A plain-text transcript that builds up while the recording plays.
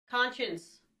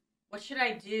Conscience, what should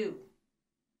I do?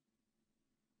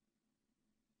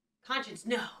 Conscience,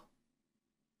 no.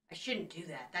 I shouldn't do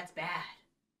that. That's bad.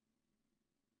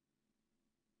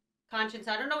 Conscience,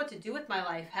 I don't know what to do with my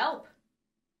life. Help.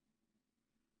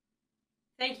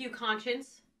 Thank you,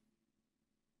 Conscience.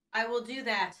 I will do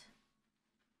that.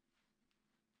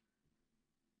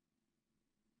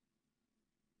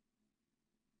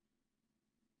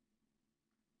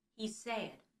 He's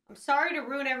sad. I'm sorry to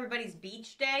ruin everybody's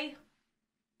beach day,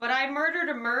 but I murdered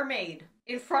a mermaid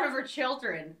in front of her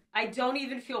children. I don't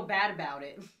even feel bad about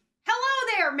it.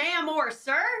 Hello there, ma'am or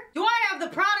sir. Do I have the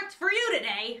product for you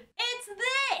today? It's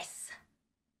this.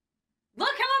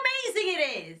 Look how amazing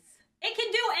it is. It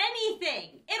can do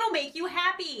anything. It'll make you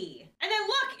happy. And then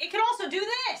look, it can also do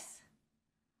this.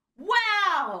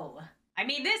 Wow. I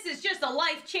mean, this is just a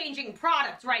life-changing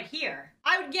product right here.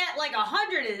 I would get like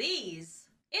 100 of these.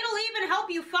 It'll even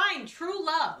help you find true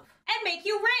love and make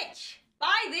you rich.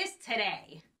 Buy this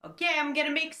today. Okay, I'm gonna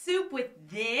make soup with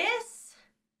this.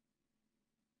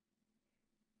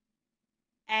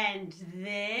 And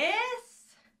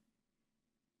this.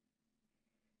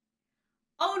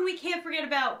 Oh, and we can't forget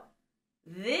about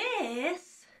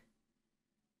this.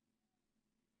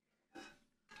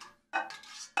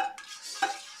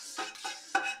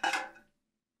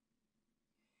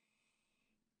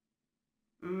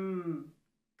 Mmm,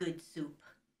 good soup.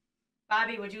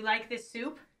 Bobby, would you like this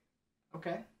soup?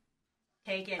 Okay.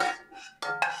 Take it.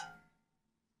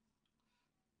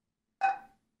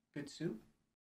 Good soup.